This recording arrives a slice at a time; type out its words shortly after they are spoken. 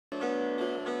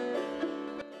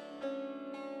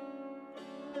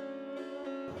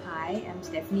I am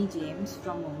Stephanie James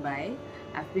from Mumbai.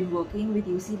 I've been working with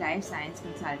UC Life Science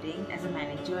Consulting as a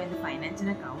manager in the finance and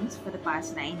accounts for the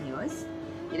past 9 years.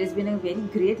 It has been a very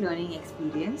great learning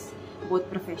experience, both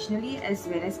professionally as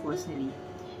well as personally.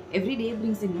 Every day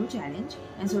brings a new challenge,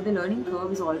 and so the learning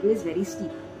curve is always very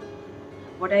steep.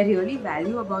 What I really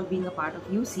value about being a part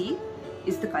of UC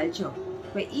is the culture,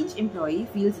 where each employee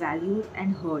feels valued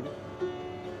and heard.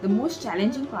 The most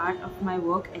challenging part of my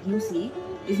work at UC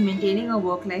is maintaining a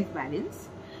work-life balance.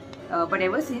 But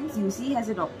ever since UC has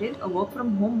adopted a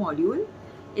work-from-home module,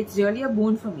 it's really a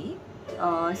boon for me.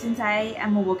 Since I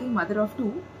am a working mother of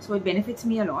 2, so it benefits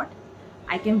me a lot.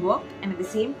 I can work and at the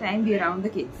same time be around the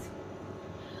kids.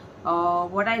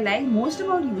 What I like most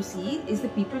about UC is the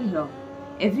people here.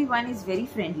 Everyone is very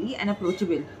friendly and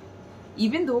approachable.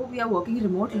 Even though we are working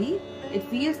remotely, it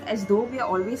feels as though we are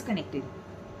always connected.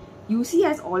 UC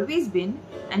has always been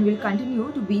and will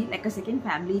continue to be like a second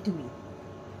family to me.